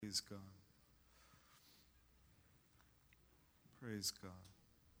Praise God. Praise God.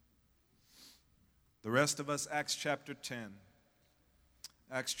 The rest of us, Acts chapter 10.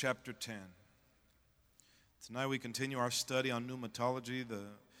 Acts chapter 10. Tonight we continue our study on pneumatology, the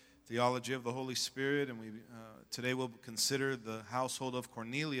theology of the Holy Spirit, and today we'll consider the household of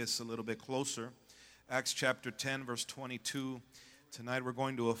Cornelius a little bit closer. Acts chapter 10, verse 22. Tonight we're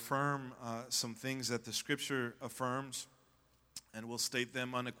going to affirm some things that the Scripture affirms, and we'll state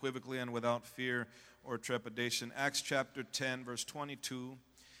them unequivocally and without fear or trepidation. Acts chapter 10, verse 22.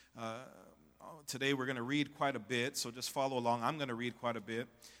 Today we're going to read quite a bit, so just follow along. I'm going to read quite a bit,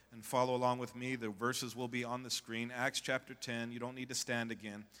 and follow along with me. The verses will be on the screen. Acts chapter 10, you don't need to stand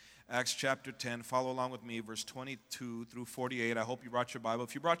again. Acts chapter 10, follow along with me, verse 22 through 48. I hope you brought your Bible.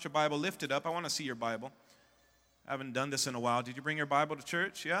 If you brought your Bible, lift it up. I want to see your Bible. I haven't done this in a while. Did you bring your Bible to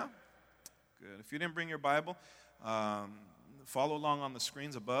church? Yeah? Good. If you didn't bring your Bible, follow along on the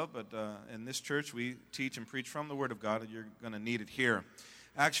screens above. But in this church, we teach and preach from the Word of God, and you're going to need it here.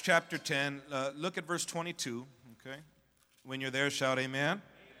 Acts chapter 10, look at verse 22, okay? When you're there, shout amen. Amen.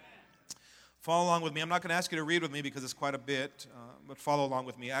 Follow along with me. I'm not going to ask you to read with me because it's quite a bit, but follow along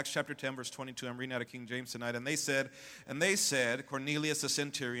with me. Acts chapter 10, verse 22. I'm reading out of King James tonight. And they said, Cornelius, a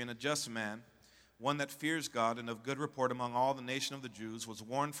centurion, a just man, one that fears God and of good report among all the nation of the Jews, was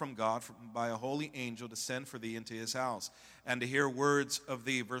warned from God by a holy angel to send for thee into his house and to hear words of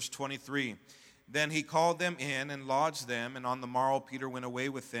thee. Verse 23. Then he called them in and lodged them, and on the morrow Peter went away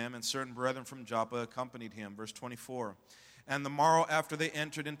with them, and certain brethren from Joppa accompanied him. Verse 24. And the morrow after they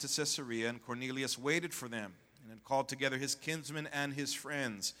entered into Caesarea, and Cornelius waited for them, and had called together his kinsmen and his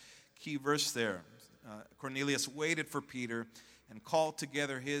friends. Key verse there. Cornelius waited for Peter, and called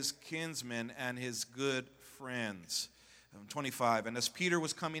together his kinsmen and his good friends. 25. And as Peter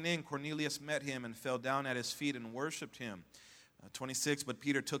was coming in, Cornelius met him, and fell down at his feet, and worshipped him. 26, but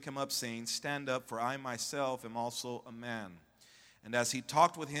Peter took him up, saying, Stand up, for I myself am also a man. And as he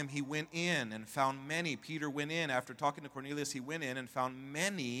talked with him, he went in and found many. Peter went in. After talking to Cornelius, he went in and found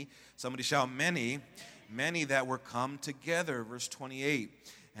many. Somebody shout, many that were come together. Verse 28.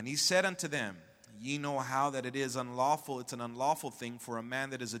 And he said unto them, Ye know how that it is unlawful. It's an unlawful thing for a man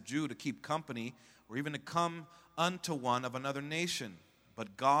that is a Jew to keep company, or even to come unto one of another nation.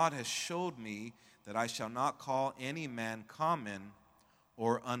 But God has showed me that I shall not call any man common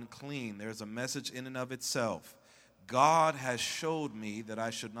or unclean. There's a message in and of itself. God has showed me that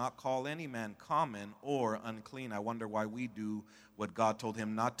I should not call any man common or unclean. I wonder why we do what God told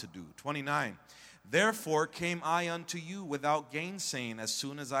him not to do. 29. Therefore came I unto you without gainsaying, as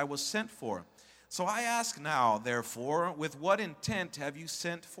soon as I was sent for. So I ask now, therefore, with what intent have you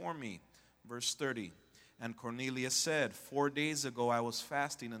sent for me? Verse 30. And Cornelius said, 4 days ago I was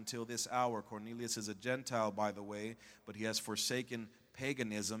fasting until this hour. Cornelius is a Gentile, by the way, but he has forsaken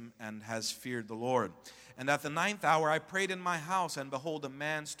paganism and has feared the Lord. And at the 9th hour I prayed in my house, and behold, a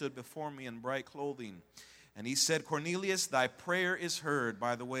man stood before me in bright clothing. And he said, Cornelius, thy prayer is heard.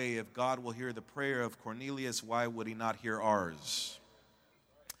 By the way, if God will hear the prayer of Cornelius, why would he not hear ours?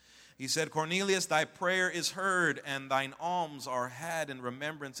 He said, Cornelius, thy prayer is heard, and thine alms are had in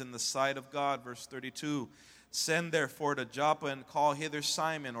remembrance in the sight of God. Verse 32, Send therefore to Joppa, and call hither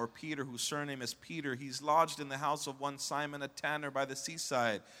Simon, or Peter, whose surname is Peter. He's lodged in the house of one Simon, a tanner by the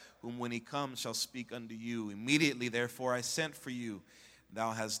seaside, whom when he comes shall speak unto you. Immediately therefore I sent for you.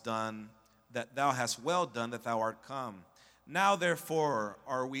 Thou hast well done that thou art come. Now therefore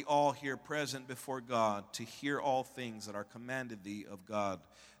are we all here present before God, to hear all things that are commanded thee of God.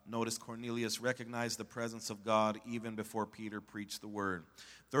 Notice Cornelius recognized the presence of God even before Peter preached the word.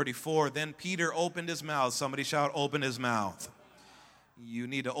 34, then Peter opened his mouth. Somebody shout, open his mouth. You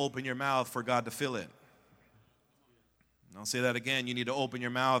need to open your mouth for God to fill it. I'll say that again. You need to open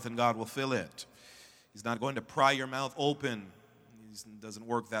your mouth and God will fill it. He's not going to pry your mouth open. It doesn't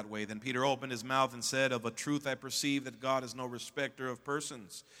work that way. Then Peter opened his mouth and said, Of a truth I perceive that God is no respecter of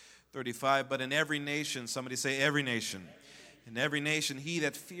persons. 35, but in every nation, somebody say every nation. In every nation, he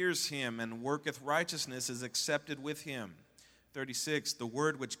that fears him and worketh righteousness is accepted with him. 36, the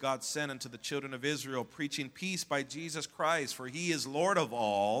word which God sent unto the children of Israel, preaching peace by Jesus Christ, for he is Lord of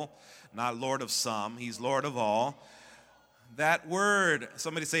all, not Lord of some, he's Lord of all. That word,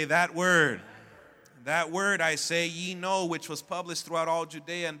 somebody say that word. That word, I say, ye know, which was published throughout all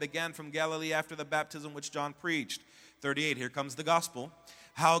Judea and began from Galilee after the baptism which John preached. 38, here comes the gospel.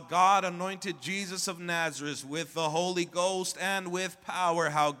 How God anointed Jesus of Nazareth with the Holy Ghost and with power.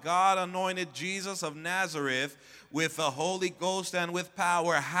 How God anointed Jesus of Nazareth with the Holy Ghost and with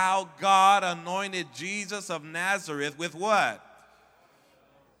power. How God anointed Jesus of Nazareth with what?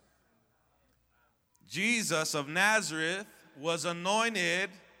 Jesus of Nazareth was anointed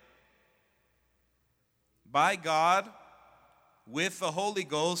by God with the Holy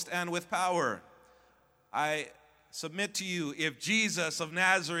Ghost and with power. I submit to you, if Jesus of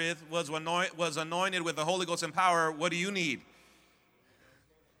Nazareth was anointed with the Holy Ghost and power, what do you need?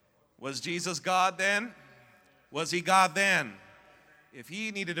 Was Jesus God then? Was he God then? If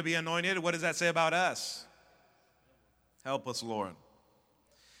he needed to be anointed, what does that say about us? Help us, Lord.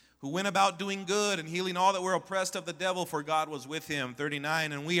 Who went about doing good and healing all that were oppressed of the devil, for God was with him.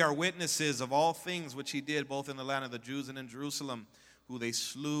 39, and we are witnesses of all things which he did, both in the land of the Jews and in Jerusalem, who they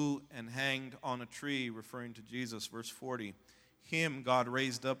slew and hanged on a tree, referring to Jesus. Verse 40, him God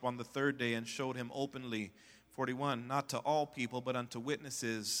raised up on the third day and showed him openly. 41, not to all people, but unto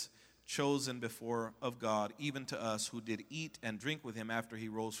witnesses chosen before of God, even to us who did eat and drink with him after he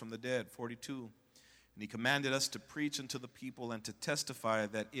rose from the dead. 42, and he commanded us to preach unto the people and to testify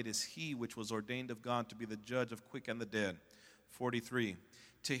that it is he which was ordained of God to be the judge of quick and the dead. 43,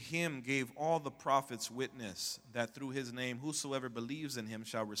 to him gave all the prophets witness that through his name whosoever believes in him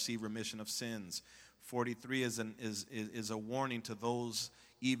shall receive remission of sins. 43 is a warning to those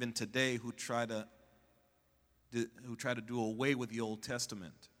even today who try to do away with the Old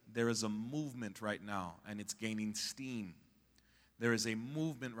Testament. There is a movement right now, and it's gaining steam. There is a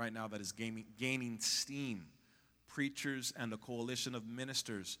movement right now that is gaining steam. Preachers and a coalition of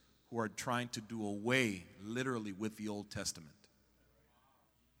ministers who are trying to do away, literally, with the Old Testament.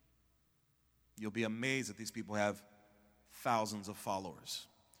 You'll be amazed that these people have thousands of followers.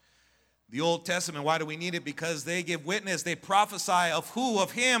 The Old Testament, why do we need it? Because they give witness, they prophesy of who?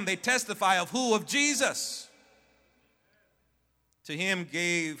 Of him. They testify of who? Of Jesus. To him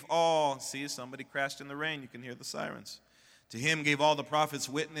gave all, see, somebody crashed in the rain, you can hear the sirens. To him gave all the prophets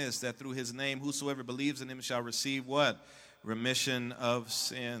witness that through his name whosoever believes in him shall receive what? Remission of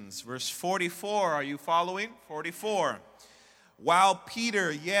sins. Verse 44, are you following? 44. While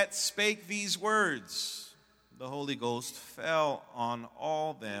Peter yet spake these words, the Holy Ghost fell on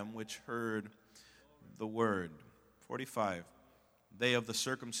all them which heard the word. 45. They of the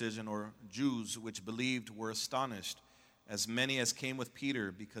circumcision, or Jews, which believed were astonished, as many as came with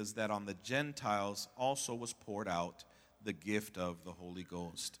Peter, because that on the Gentiles also was poured out the gift of the Holy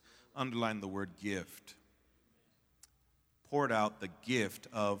Ghost. Underline the word gift. Poured out the gift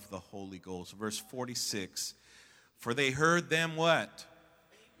of the Holy Ghost. Verse 46. For they heard them what?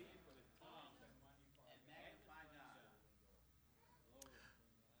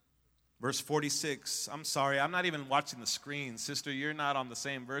 Verse 46, I'm sorry, I'm not even watching the screen. Sister, you're not on the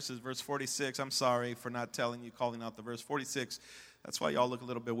same verses. Verse 46, I'm sorry for not telling you, calling out the verse. 46, that's why y'all look a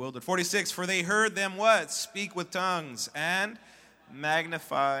little bewildered. 46, for they heard them what? Speak with tongues and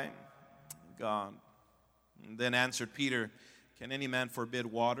magnify God. And then answered Peter, can any man forbid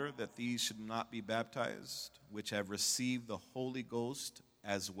water that these should not be baptized, which have received the Holy Ghost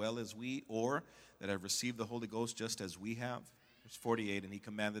as well as we, or that have received the Holy Ghost just as we have? Verse 48, and he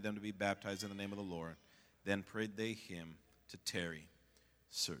commanded them to be baptized in the name of the Lord. Then prayed they him to tarry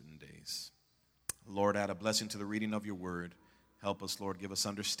certain days. Lord, add a blessing to the reading of your word. Help us, Lord. Give us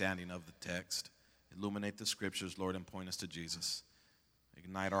understanding of the text. Illuminate the scriptures, Lord, and point us to Jesus.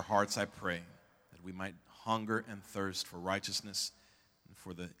 Ignite our hearts, I pray, that we might hunger and thirst for righteousness and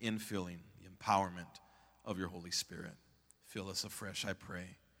for the infilling, the empowerment of your Holy Spirit. Fill us afresh, I pray,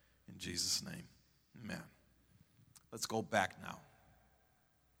 in Jesus' name. Amen. Let's go back now.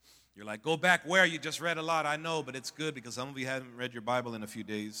 You're like, go back where? You just read a lot. I know, but it's good because some of you haven't read your Bible in a few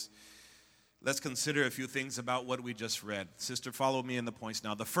days. Let's consider a few things about what we just read. Sister, follow me in the points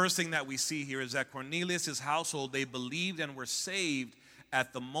now. The first thing that we see here is that Cornelius' household, they believed and were saved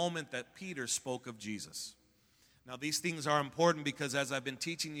at the moment that Peter spoke of Jesus. Now, these things are important because as I've been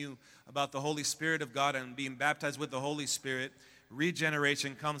teaching you about the Holy Spirit of God and being baptized with the Holy Spirit,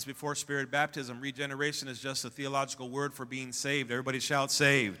 regeneration comes before spirit baptism. Regeneration is just a theological word for being saved. Everybody shout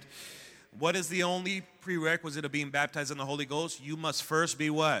saved. What is the only prerequisite of being baptized in the Holy Ghost? You must first be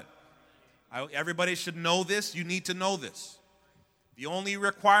what? Everybody should know this. You need to know this. The only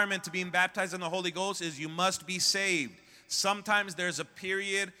requirement to being baptized in the Holy Ghost is you must be saved. Sometimes there's a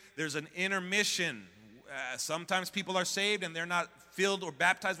period, there's an intermission. Sometimes people are saved and they're not filled or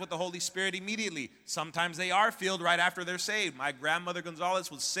baptized with the Holy Spirit immediately. Sometimes they are filled right after they're saved. My grandmother Gonzalez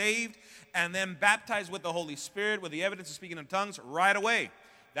was saved and then baptized with the Holy Spirit with the evidence of speaking in tongues right away.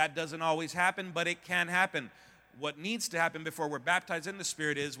 That doesn't always happen, but it can happen. What needs to happen before we're baptized in the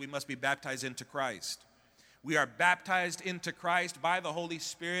Spirit is we must be baptized into Christ. We are baptized into Christ by the Holy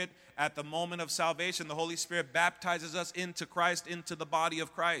Spirit at the moment of salvation. The Holy Spirit baptizes us into Christ, into the body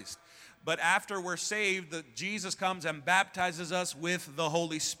of Christ. But after we're saved, Jesus comes and baptizes us with the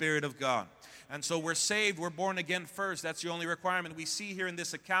Holy Spirit of God. And so we're saved, we're born again first. That's the only requirement. We see here in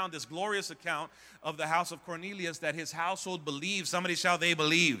this account, this glorious account of the house of Cornelius, that his household believed. Somebody shout, they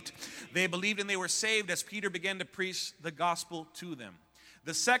believed. They believed and they were saved as Peter began to preach the gospel to them.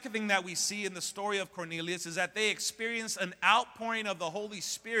 The second thing that we see in the story of Cornelius is that they experienced an outpouring of the Holy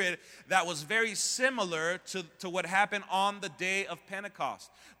Spirit that was very similar to what happened on the day of Pentecost.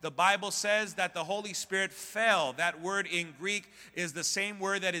 The Bible says that the Holy Spirit fell. That word in Greek is the same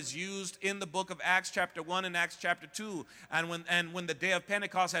word that is used in the book of Acts chapter 1 and Acts chapter 2. And when the day of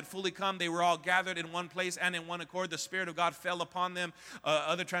Pentecost had fully come, they were all gathered in one place and in one accord. The Spirit of God fell upon them.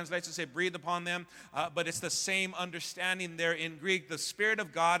 Other translations say breathed upon them. But it's the same understanding there in Greek. The Spirit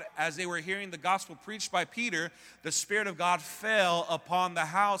of God, as they were hearing the gospel preached by Peter, the Spirit of God fell upon the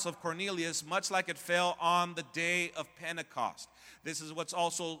house of Cornelius, much like it fell on the day of Pentecost. This is what's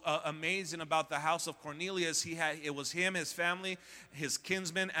also amazing about the house of Cornelius. It was him, his family, his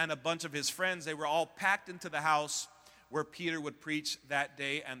kinsmen, and a bunch of his friends. They were all packed into the house where Peter would preach that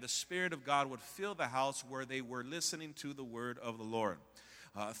day, and the Spirit of God would fill the house where they were listening to the word of the Lord.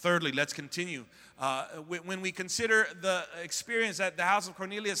 Thirdly, let's continue. When we consider the experience that the house of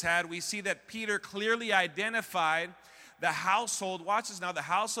Cornelius had, we see that Peter clearly identified the household, watch this now, the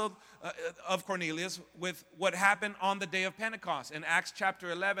household of Cornelius with what happened on the day of Pentecost. In Acts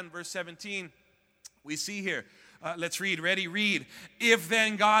chapter 11, verse 17, we see here, let's read, ready, read. If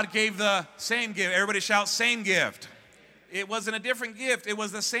then God gave the same gift, everybody shout, same gift. It wasn't a different gift. It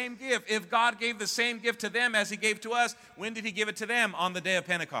was the same gift. If God gave the same gift to them as he gave to us, when did he give it to them? On the day of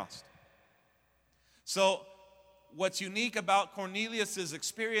Pentecost. So what's unique about Cornelius'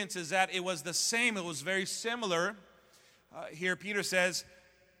 experience is that it was the same. It was very similar. Here Peter says,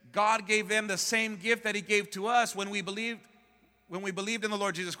 God gave them the same gift that he gave to us when we believed in the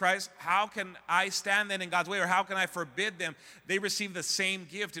Lord Jesus Christ. How can I stand then in God's way, or how can I forbid them? They received the same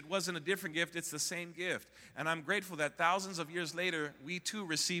gift. It wasn't a different gift. It's the same gift. And I'm grateful that thousands of years later, we too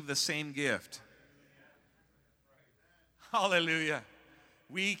receive the same gift. Hallelujah.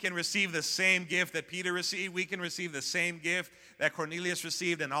 We can receive the same gift that Peter received. We can receive the same gift that Cornelius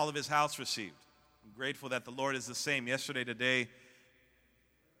received and all of his house received. I'm grateful that the Lord is the same yesterday, today,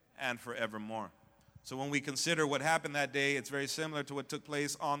 and forevermore. So when we consider what happened that day, it's very similar to what took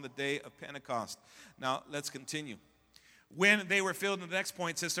place on the day of Pentecost. Now, let's continue. When they were filled, in the next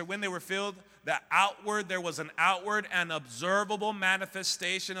point, sister, when they were filled, there was an outward and observable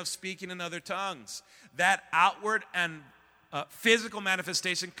manifestation of speaking in other tongues. That outward and physical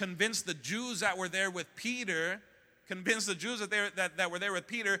manifestation convinced the Jews that were there with Peter, that were there with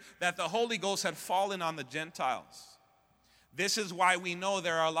Peter, that the Holy Ghost had fallen on the Gentiles. This is why we know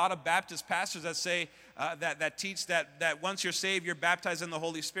there are a lot of Baptist pastors that say, that teach that once you're saved, you're baptized in the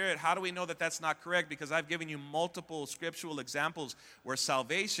Holy Spirit. How do we know that that's not correct? Because I've given you multiple scriptural examples where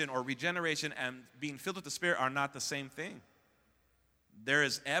salvation or regeneration and being filled with the Spirit are not the same thing. There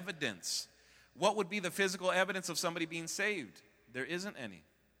is evidence. What would be the physical evidence of somebody being saved? There isn't any.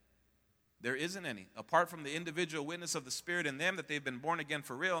 There isn't any. Apart from the individual witness of the Spirit in them that they've been born again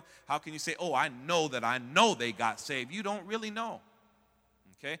for real, how can you say, oh, I know they got saved? You don't really know.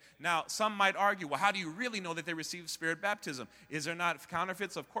 Okay? Now, some might argue, well, how do you really know that they received Spirit baptism? Is there not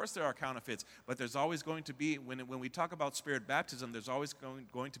counterfeits? Of course there are counterfeits. But there's always going to be, when we talk about Spirit baptism, there's always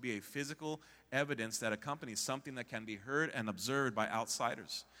going to be a physical evidence that accompanies something that can be heard and observed by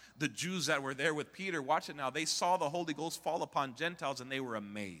outsiders. The Jews that were there with Peter, watch it now, they saw the Holy Ghost fall upon Gentiles and they were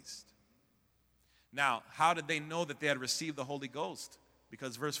amazed. Now, how did they know that they had received the Holy Ghost?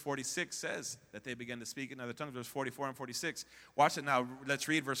 Because verse 46 says that they began to speak in other tongues. Verse 44 and 46. Watch it now. Let's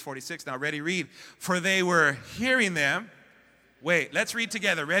read verse 46. Now, ready, read. For they were hearing them. Wait, let's read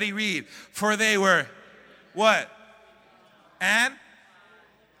together. Ready, read. For they were, what? And?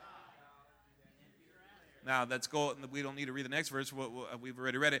 Now, let's go. We don't need to read the next verse. We've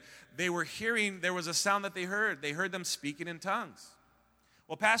already read it. They were hearing, there was a sound that they heard. They heard them speaking in tongues.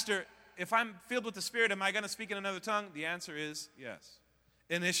 Well, Pastor, if I'm filled with the Spirit, am I going to speak in another tongue? The answer is yes.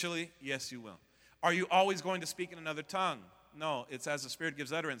 Initially, yes, you will. Are you always going to speak in another tongue? No, it's as the Spirit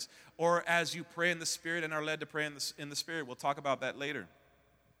gives utterance. Or as you pray in the Spirit and are led to pray in the Spirit. We'll talk about that later.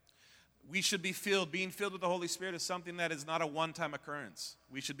 We should be filled. Being filled with the Holy Spirit is something that is not a one-time occurrence.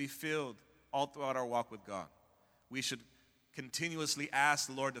 We should be filled all throughout our walk with God. We should continuously ask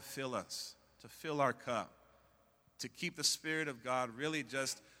the Lord to fill us, to fill our cup, to keep the Spirit of God really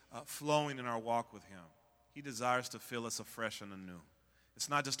just flowing in our walk with Him. He desires to fill us afresh and anew. It's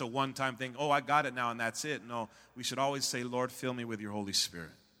not just a one-time thing. Oh, I got it now and that's it. No, we should always say, Lord, fill me with your Holy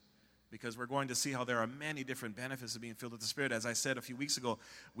Spirit. Because we're going to see how there are many different benefits of being filled with the Spirit. As I said a few weeks ago,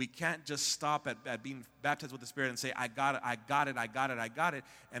 we can't just stop at being baptized with the Spirit and say, I got it,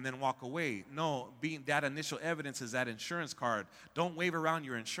 and then walk away. No, that initial evidence is that insurance card. Don't wave around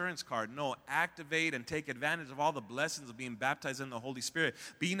your insurance card. No, activate and take advantage of all the blessings of being baptized in the Holy Spirit.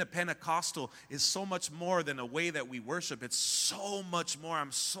 Being a Pentecostal is so much more than a way that we worship. It's so much more.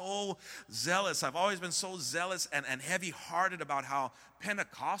 I'm so zealous. I've always been so zealous and heavy-hearted about how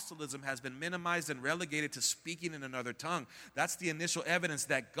Pentecostalism has been minimized and relegated to speaking in another tongue. That's the initial evidence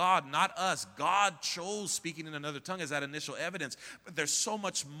that God, not us, God chose speaking in another tongue as that initial evidence. But there's so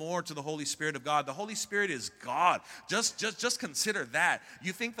much more to the Holy Spirit of God. The Holy Spirit is God. Just consider that.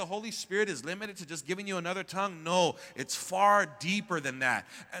 You think the Holy Spirit is limited to just giving you another tongue? No, it's far deeper than that.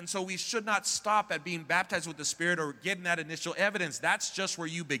 And so we should not stop at being baptized with the Spirit or getting that initial evidence. That's just where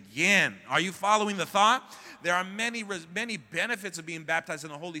you begin. Are you following the thought? There are many benefits of being baptized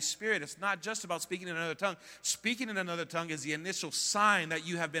in the Holy Spirit. It's not just about speaking in another tongue. Speaking in another tongue is the initial sign that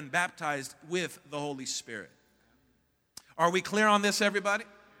you have been baptized with the Holy Spirit. Are we clear on this, everybody?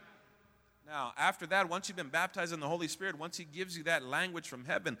 Now, after that, once you've been baptized in the Holy Spirit, once He gives you that language from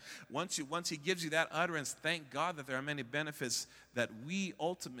heaven, once He gives you that utterance, thank God that there are many benefits that we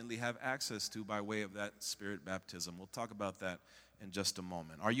ultimately have access to by way of that Spirit baptism. We'll talk about that in just a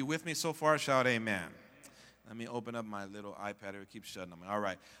moment. Are you with me so far? Shout amen. Let me open up my little iPad here. It keeps shutting on me. All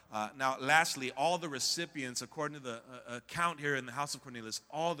right. Now, lastly, all the recipients, according to the account here in the house of Cornelius,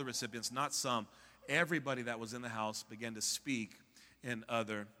 all the recipients, not some, everybody that was in the house began to speak in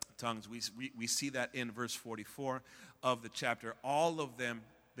other tongues. We see that in verse 44 of the chapter. All of them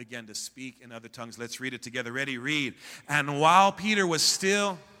began to speak in other tongues. Let's read it together. Ready? Read. And while Peter was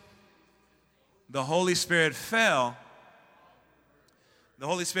still, the Holy Spirit fell. The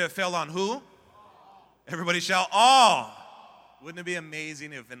Holy Spirit fell on who? Everybody shout, all. Wouldn't it be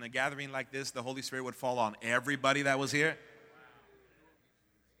amazing if in a gathering like this, the Holy Spirit would fall on everybody that was here?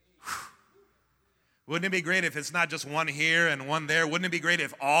 Wouldn't it be great if it's not just one here and one there? Wouldn't it be great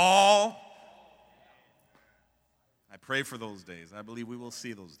if all? I pray for those days. I believe we will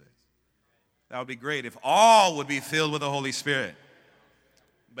see those days. That would be great if all would be filled with the Holy Spirit.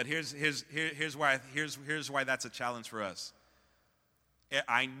 But here's why that's a challenge for us.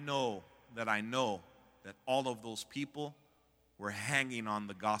 I know that all of those people were hanging on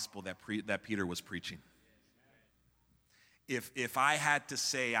the gospel that Peter was preaching. If I had to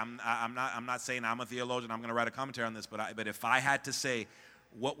say, I'm not saying I'm a theologian, I'm going to write a commentary on this, but if I had to say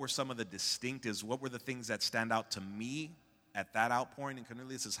what were some of the distinctives, what were the things that stand out to me at that outpouring in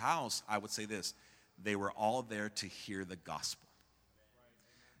Cornelius' house, I would say this: they were all there to hear the gospel.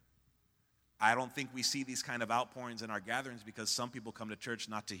 I don't think we see these kind of outpourings in our gatherings because some people come to church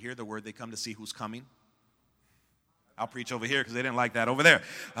not to hear the word, they come to see who's coming. I'll preach over here because they didn't like that over there.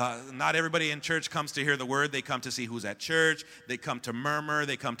 Not everybody in church comes to hear the word. They come to see who's at church. They come to murmur.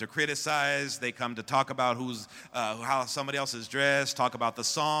 They come to criticize. They come to talk about how somebody else is dressed, talk about the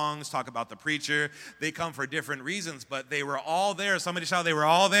songs, talk about the preacher. They come for different reasons, but they were all there. Somebody shout, they were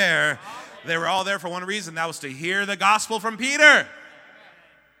all there. They were all there for one reason. That was to hear the gospel from Peter.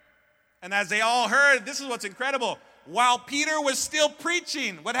 And as they all heard, this is what's incredible. While Peter was still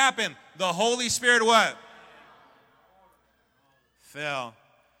preaching, what happened? The Holy Spirit what? Fell.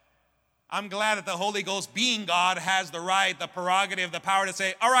 I'm glad that the Holy Ghost, being God, has the right, the prerogative, the power to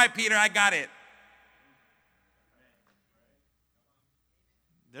say, all right, Peter, I got it.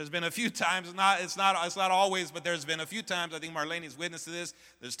 There's been a few times, it's not always, but there's been a few times, I think Marlene's witness to this,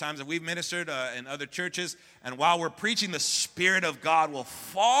 there's times that we've ministered in other churches, and while we're preaching, the Spirit of God will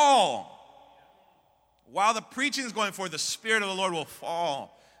fall. While the preaching is going forth, the Spirit of the Lord will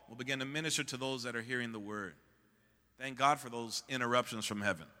fall. We'll begin to minister to those that are hearing the word. Thank God for those interruptions from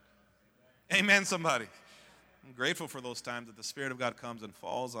heaven. Amen, somebody. I'm grateful for those times that the Spirit of God comes and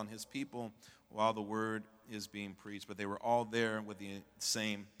falls on His people while the word is being preached. But they were all there with the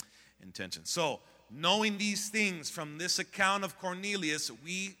same intention. So, knowing these things from this account of Cornelius,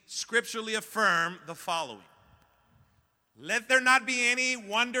 we scripturally affirm the following. Let there not be any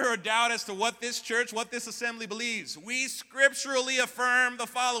wonder or doubt as to what this church, what this assembly believes. We scripturally affirm the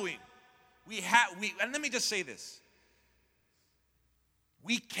following. And let me just say this.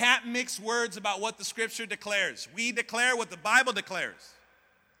 We can't mix words about what the Scripture declares. We declare what the Bible declares.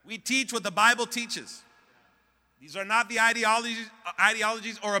 We teach what the Bible teaches. These are not the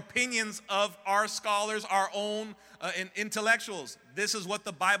ideologies or opinions of our scholars, our own intellectuals. This is what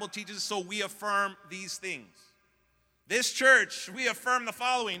the Bible teaches, so we affirm these things. This church, we affirm the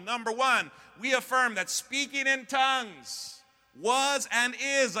following. Number one, we affirm that speaking in tongues was and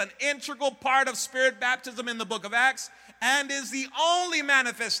is an integral part of Spirit baptism in the book of Acts, and is the only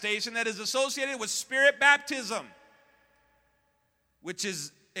manifestation that is associated with Spirit baptism, which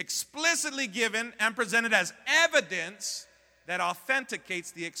is explicitly given and presented as evidence that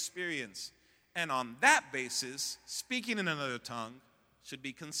authenticates the experience. And on that basis, speaking in another tongue should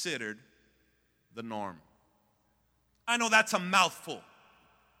be considered the norm. I know that's a mouthful.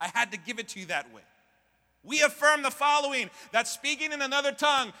 I had to give it to you that way. We affirm the following, that speaking in another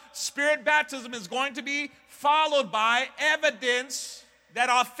tongue, Spirit baptism is going to be followed by evidence that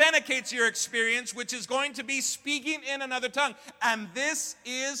authenticates your experience, which is going to be speaking in another tongue. And this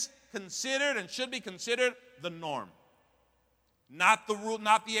is considered and should be considered the norm, not the rule,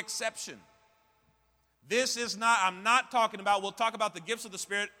 not the exception. This is not, I'm not talking about, we'll talk about the gifts of the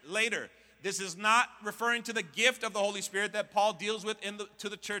Spirit later. This is not referring to the gift of the Holy Spirit that Paul deals with to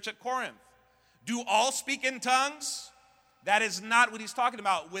the church at Corinth. Do all speak in tongues? That is not what he's talking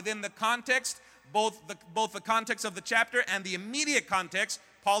about. Within the context, both the context of the chapter and the immediate context,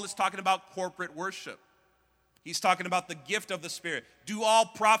 Paul is talking about corporate worship. He's talking about the gift of the Spirit. Do all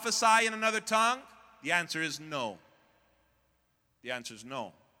prophesy in another tongue? The answer is no. The answer is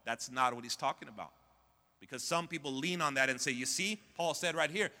no. That's not what he's talking about. Because some people lean on that and say, you see, Paul said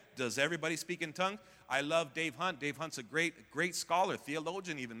right here, does everybody speak in tongues? I love Dave Hunt. Dave Hunt's a great scholar,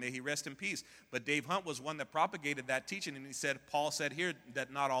 theologian even, may he rest in peace. But Dave Hunt was one that propagated that teaching, and he said, Paul said here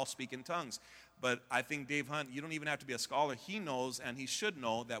that not all speak in tongues. But I think Dave Hunt, you don't even have to be a scholar. He knows, and he should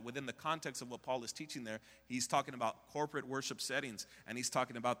know, that within the context of what Paul is teaching there, he's talking about corporate worship settings, and he's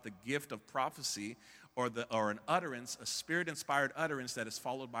talking about the gift of prophecy or an utterance, a Spirit-inspired utterance that is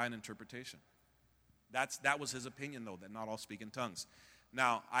followed by an interpretation. That was his opinion, though, that not all speak in tongues.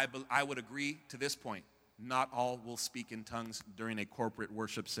 Now, I would agree to this point. Not all will speak in tongues during a corporate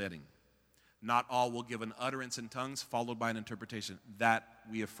worship setting. Not all will give an utterance in tongues followed by an interpretation. That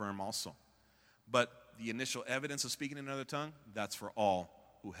we affirm also. But the initial evidence of speaking in another tongue, that's for all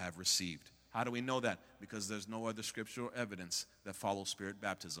who have received. How do we know that? Because there's no other scriptural evidence that follows Spirit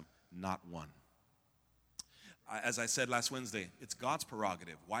baptism. Not one. As I said last Wednesday, it's God's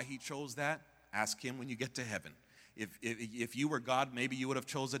prerogative. Why he chose that? Ask him when you get to heaven. If you were God, maybe you would have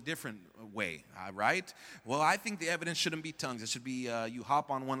chose a different way, right? Well, I think the evidence shouldn't be tongues. It should be you hop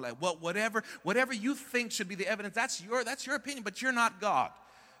on one leg. Well, whatever you think should be the evidence, that's your opinion, but you're not God.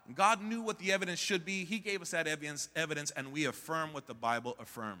 God knew what the evidence should be. He gave us that evidence, and we affirm what the Bible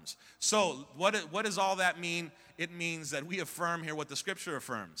affirms. So what does all that mean? It means that we affirm here what the Scripture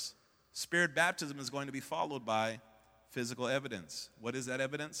affirms. Spirit baptism is going to be followed by physical evidence. What is that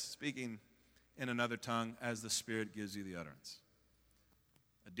evidence? Speaking in another tongue as the Spirit gives you the utterance.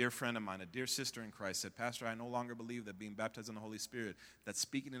 A dear friend of mine, a dear sister in Christ said, Pastor, I no longer believe that being baptized in the Holy Spirit, that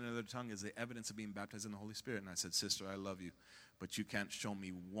speaking in another tongue is the evidence of being baptized in the Holy Spirit. And I said, sister, I love you, but you can't show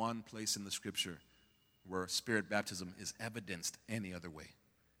me one place in the Scripture where Spirit baptism is evidenced any other way.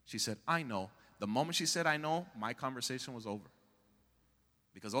 She said, I know. The moment she said, I know, my conversation was over.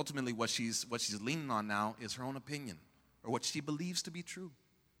 Because ultimately what she's leaning on now is her own opinion or what she believes to be true.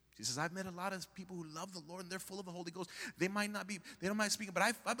 She says, I've met a lot of people who love the Lord and they're full of the Holy Ghost. They don't mind speaking, but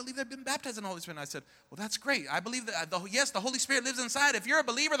I believe they've been baptized in the Holy Spirit. And I said, well, that's great. I believe that, yes, the Holy Spirit lives inside. If you're a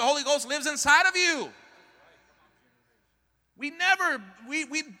believer, the Holy Ghost lives inside of you. We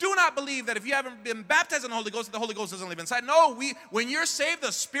do not believe that if you haven't been baptized in the Holy Ghost doesn't live inside. No, when you're saved,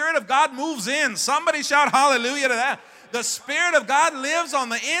 the Spirit of God moves in. Somebody shout hallelujah to that. The Spirit of God lives on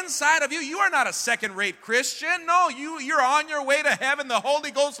the inside of you. You are not a second-rate Christian. No, you're on your way to heaven. The Holy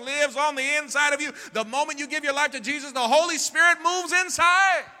Ghost lives on the inside of you. The moment you give your life to Jesus, the Holy Spirit moves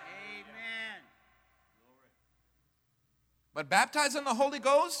inside. Amen. But baptized in the Holy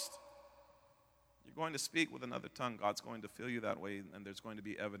Ghost, you're going to speak with another tongue. God's going to fill you that way, and there's going to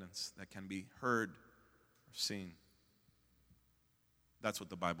be evidence that can be heard or seen. That's what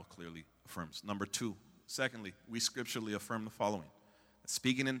the Bible clearly affirms. Number two. Secondly, we scripturally affirm the following.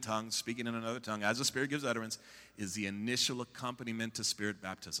 Speaking in tongues, speaking in another tongue, as the Spirit gives utterance, is the initial accompaniment to Spirit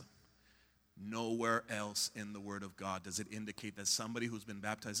baptism. Nowhere else in the Word of God does it indicate that somebody who's been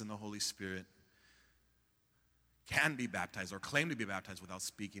baptized in the Holy Spirit can be baptized or claim to be baptized without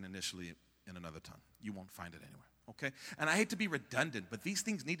speaking initially in another tongue. You won't find it anywhere. Okay? And I hate to be redundant, but these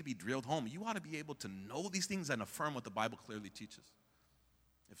things need to be drilled home. You ought to be able to know these things and affirm what the Bible clearly teaches.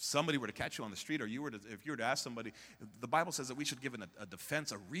 If somebody were to catch you on the street, or if you were to ask somebody, the Bible says that we should give a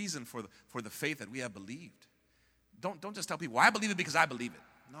defense, a reason for the faith that we have believed. Don't just tell people, well, I believe it because I believe it.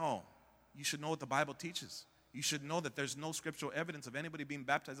 No, you should know what the Bible teaches. You should know that there's no scriptural evidence of anybody being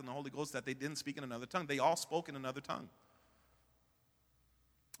baptized in the Holy Ghost that they didn't speak in another tongue. They all spoke in another tongue.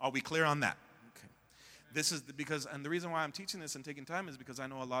 Are we clear on that? Okay. This is because, and the reason why I'm teaching this and taking time is because I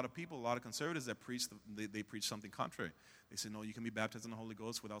know a lot of people, a lot of conservatives that preach, they preach something contrary. They say, no, you can be baptized in the Holy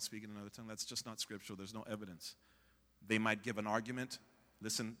Ghost without speaking in another tongue. That's just not scriptural. There's no evidence. They might give an argument.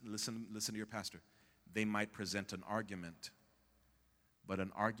 Listen to your pastor. They might present an argument, but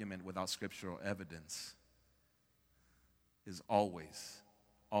an argument without scriptural evidence is always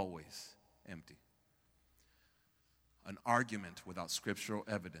empty. An argument without scriptural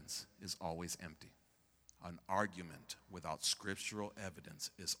evidence is always empty. An argument without scriptural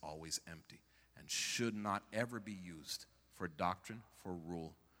evidence is always empty and should not ever be used for doctrine, for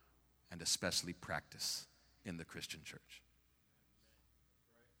rule, and especially practice in the Christian church.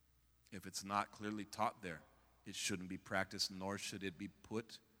 If it's not clearly taught there, it shouldn't be practiced, nor should it be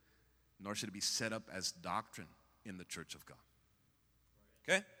set up as doctrine in the church of God.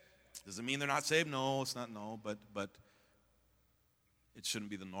 Okay? Does it mean they're not saved? No, it's not no, but it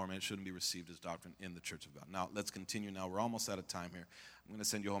shouldn't be the norm, and it shouldn't be received as doctrine in the church of God. Now, let's continue now. We're almost out of time here. I'm going to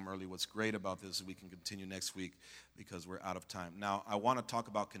send you home early. What's great about this is we can continue next week because we're out of time. Now, I want to talk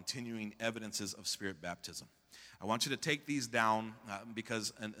about continuing evidences of Spirit baptism. I want you to take these down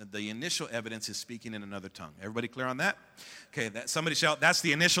because the initial evidence is speaking in another tongue. Everybody clear on that? Okay, somebody shout, that's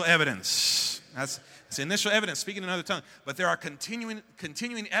the initial evidence. That's the initial evidence, speaking in another tongue. But there are continuing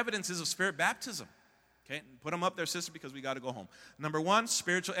evidences of Spirit baptism. Okay, put them up there, sister, because we got to go home. Number one,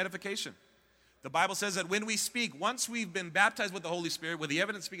 spiritual edification. The Bible says that when we speak, once we've been baptized with the Holy Spirit, with the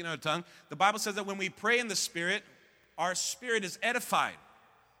evidence speaking in our tongue, the Bible says that when we pray in the Spirit, our spirit is edified.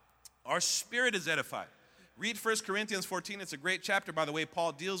 Our spirit is edified. Read 1 Cornelius 14. It's a great chapter, by the way.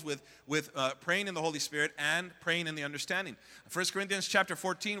 Paul deals with praying in the Holy Spirit and praying in the understanding. 1 Cornelius chapter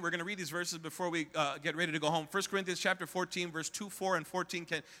 14, we're going to read these verses before we get ready to go home. 1 Cornelius chapter 14, verse 2, 4, and 14.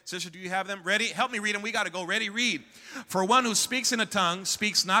 Sister, do you have them? Ready? Help me read them. We got to go. Ready? Read. For one who speaks in a tongue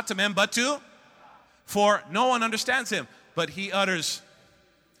speaks not to men, but to? For no one understands him, but he utters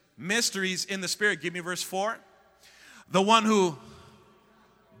mysteries in the Spirit. Give me verse 4. The one who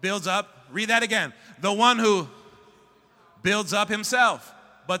builds up. Read that again. The one who builds up himself,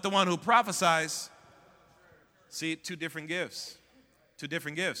 but the one who prophesies. See, two different gifts. Two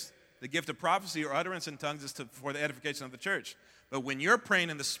different gifts. The gift of prophecy or utterance in tongues is for the edification of the church. But when you're praying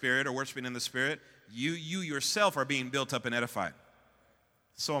in the Spirit or worshiping in the Spirit, you yourself are being built up and edified.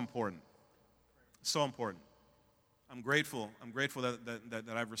 So important. So important. I'm grateful that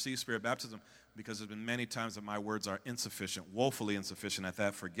I've received Spirit baptism because there's been many times that my words are insufficient, woefully insufficient at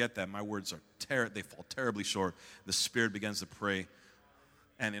that. Forget that. My words are they fall terribly short. The Spirit begins to pray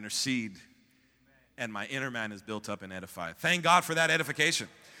and intercede, and my inner man is built up and edified. Thank God for that edification.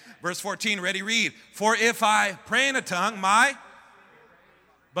 Verse 14, ready, read. For if I pray in a tongue,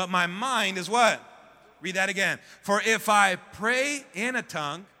 but my mind is what? Read that again. For if I pray in a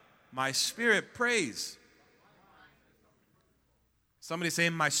tongue, my spirit prays. Somebody say,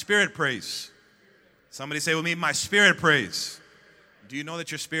 my spirit prays. Somebody say with me, my spirit prays. Do you know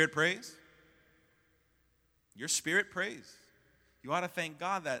that your spirit prays? Your spirit prays. You ought to thank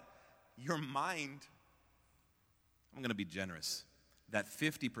God that your mind, I'm going to be generous, that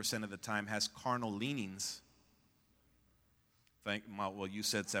 50% of the time has carnal leanings. Well, you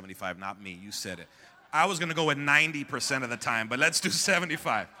said 75, not me. You said it. I was going to go with 90% of the time, but let's do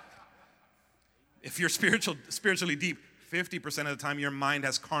 75. If you're spiritually deep, 50% of the time your mind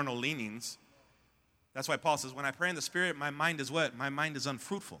has carnal leanings. That's why Paul says, when I pray in the Spirit, my mind is what? My mind is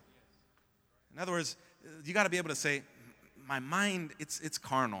unfruitful. In other words, you got to be able to say, my mind, it's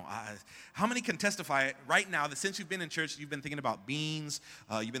carnal. How many can testify right now that since you've been in church, you've been thinking about beans,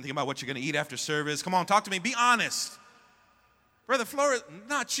 you've been thinking about what you're going to eat after service? Come on, talk to me. Be honest. Brother Flores,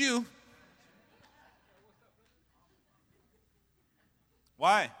 not you.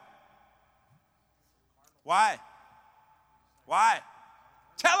 Why? Why? Why?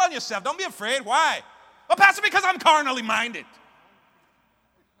 Tell on yourself. Don't be afraid. Why? Well, Pastor, because I'm carnally minded.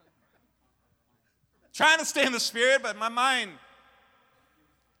 Trying to stay in the Spirit, but my mind.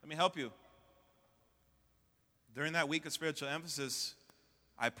 Let me help you. During that week of spiritual emphasis,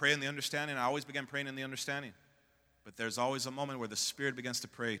 I pray in the understanding. I always began praying in the understanding. But there's always a moment where the Spirit begins to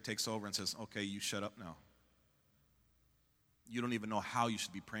pray, takes over and says, okay, you shut up now. You don't even know how you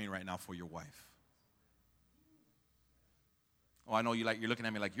should be praying right now for your wife. Oh, I know you're looking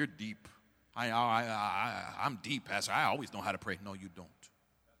at me like you're deep. I'm deep, Pastor. I always know how to pray. No, you don't.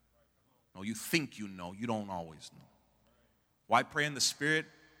 No, you think you know. You don't always know. Why pray in the Spirit?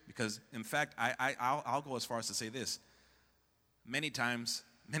 Because, in fact, I'll go as far as to say this. Many times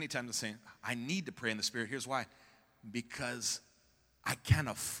I'm saying, I need to pray in the Spirit. Here's why. Because I can't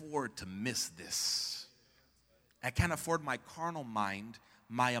afford to miss this. I can't afford my carnal mind,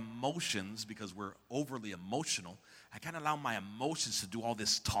 my emotions, because we're overly emotional, I can't allow my emotions to do all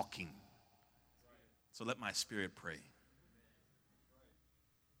this talking. So let my spirit pray.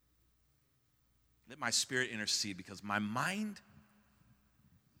 Let my spirit intercede, because my mind,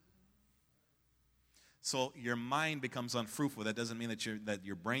 so your mind becomes unfruitful. That doesn't mean that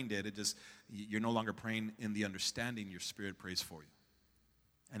your brain did. It just, you're no longer praying in the understanding. Your spirit prays for you.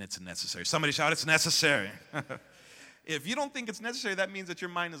 And it's necessary. Somebody shout, it's necessary. If you don't think it's necessary, that means that your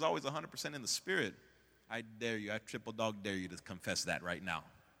mind is always 100% in the spirit. I dare you, I triple dog dare you to confess that right now.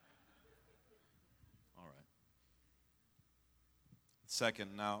 All right.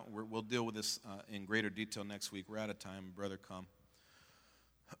 Second, now we'll deal with this in greater detail next week. We're out of time. Brother, come.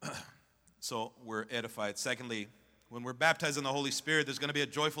 So we're edified. Secondly, when we're baptized in the Holy Spirit, there's going to be a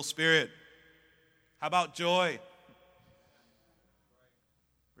joyful spirit. How about joy?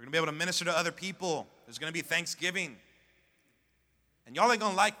 We're going to be able to minister to other people. There's going to be thanksgiving. And y'all ain't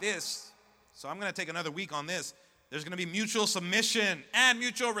going to like this, so I'm going to take another week on this. There's going to be mutual submission and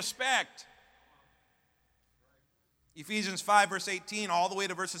mutual respect. Ephesians 5, verse 18, all the way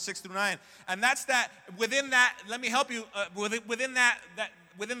to verses 6 through 9. And that's that, within that, let me help you, within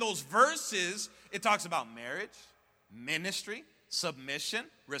those verses, it talks about marriage, ministry, submission,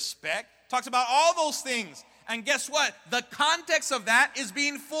 respect. Talks about all those things. And guess what? The context of that is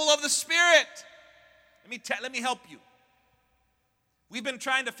being full of the Spirit. Let me help you. We've been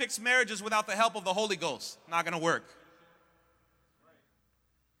trying to fix marriages without the help of the Holy Ghost. Not going to work.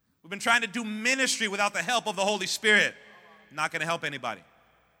 We've been trying to do ministry without the help of the Holy Spirit. Not going to help anybody.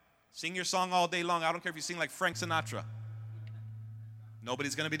 Sing your song all day long. I don't care if you sing like Frank Sinatra.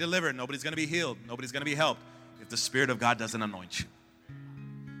 Nobody's going to be delivered. Nobody's going to be healed. Nobody's going to be helped if the Spirit of God doesn't anoint you.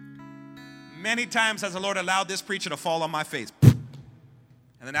 Many times has the Lord allowed this preacher to fall on my face. And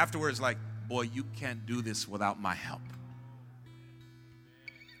then afterwards, like, boy, you can't do this without my help.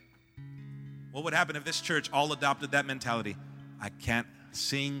 What would happen if this church all adopted that mentality? I can't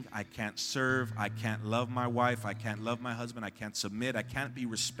sing, I can't serve, I can't love my wife, I can't love my husband, I can't submit, I can't be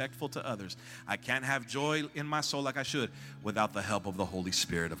respectful to others, I can't have joy in my soul like I should without the help of the Holy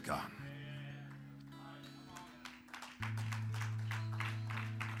Spirit of God.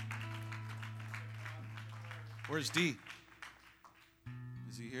 Where's D?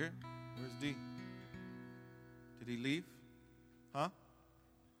 Is he here? Where's D? Did he leave? Huh?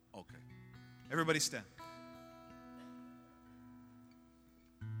 Okay. Everybody stand.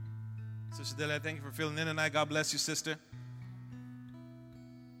 Sister Delia, thank you for filling in tonight. God bless you, sister.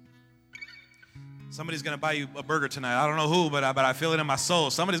 Somebody's going to buy you a burger tonight. I don't know who, but I feel it in my soul.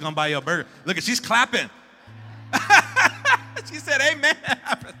 Somebody's going to buy you a burger. Look, she's clapping. She said, amen.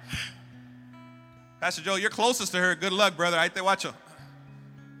 Pastor Joe, you're closest to her. Good luck, brother. Right there, watch her.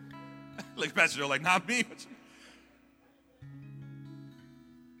 Look, Pastor Joe, like, not me.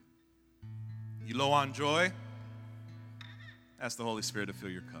 You low on joy? Ask the Holy Spirit to fill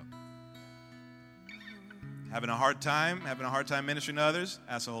your cup. Having a hard time ministering to others?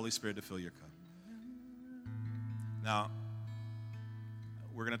 Ask the Holy Spirit to fill your cup. Now,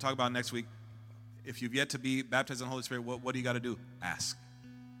 we're going to talk about next week. If you've yet to be baptized in the Holy Spirit, what do you got to do? Ask.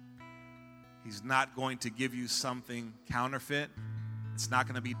 He's not going to give you something counterfeit. It's not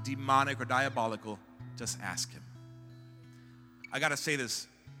going to be demonic or diabolical. Just ask him. I got to say this.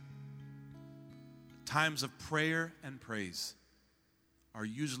 Times of prayer and praise are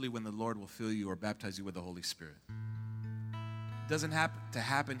usually when the Lord will fill you or baptize you with the Holy Spirit. It doesn't have to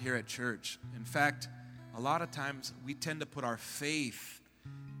happen here at church. In fact, a lot of times we tend to put our faith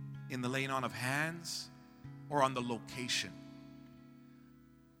in the laying on of hands or on the location.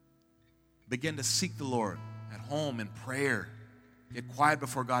 Begin to seek the Lord at home in prayer. Get quiet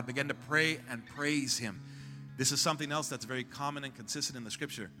before God. Begin to pray and praise him. This is something else that's very common and consistent in the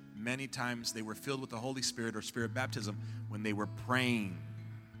scripture. Many times they were filled with the Holy Spirit or Spirit baptism when they were praying.